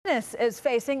Venice is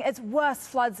facing its worst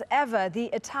floods ever. The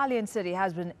Italian city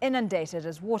has been inundated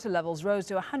as water levels rose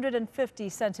to 150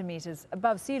 centimeters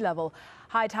above sea level.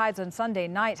 High tides on Sunday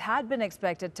night had been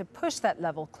expected to push that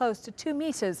level close to 2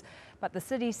 meters, but the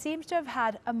city seems to have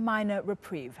had a minor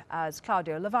reprieve, as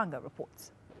Claudio Lavanga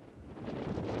reports.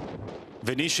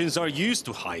 Venetians are used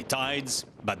to high tides,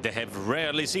 but they have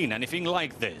rarely seen anything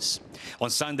like this. On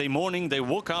Sunday morning, they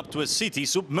woke up to a city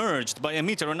submerged by 1.5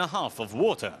 meters of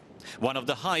water, one of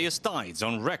the highest tides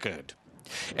on record.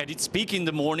 At its peak in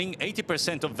the morning,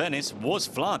 80% of Venice was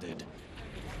flooded.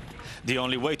 The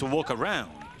only way to walk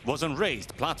around was on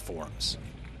raised platforms.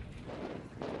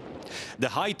 The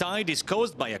high tide is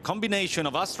caused by a combination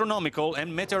of astronomical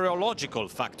and meteorological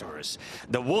factors.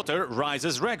 The water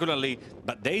rises regularly,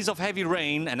 but days of heavy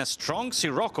rain and a strong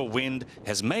sirocco wind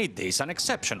has made this an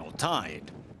exceptional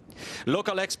tide.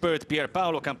 Local expert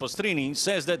Pierpaolo Campostrini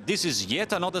says that this is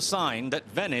yet another sign that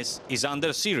Venice is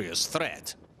under serious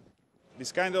threat.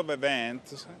 This kind of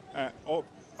event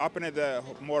happened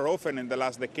more often in the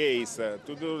last decades to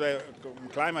do the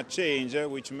climate change,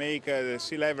 which make the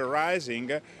sea level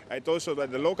rising, and also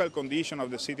the local condition of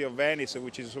the city of Venice,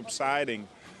 which is subsiding.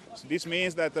 So this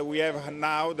means that we have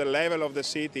now the level of the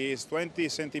city is 20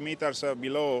 centimeters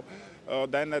below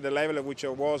than the level which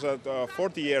was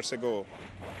 40 years ago.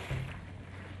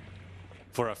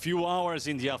 For a few hours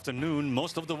in the afternoon,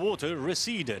 most of the water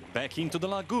receded back into the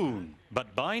lagoon.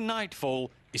 But by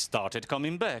nightfall, it started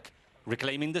coming back,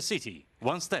 reclaiming the city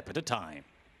one step at a time.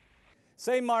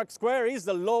 St. Mark's Square is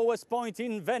the lowest point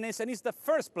in Venice and is the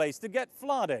first place to get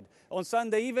flooded. On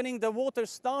Sunday evening, the water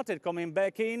started coming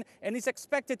back in and is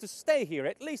expected to stay here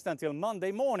at least until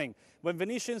Monday morning, when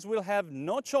Venetians will have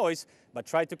no choice but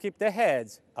try to keep their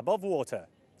heads above water.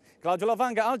 Claudio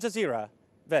Lavanga, Al Jazeera,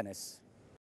 Venice.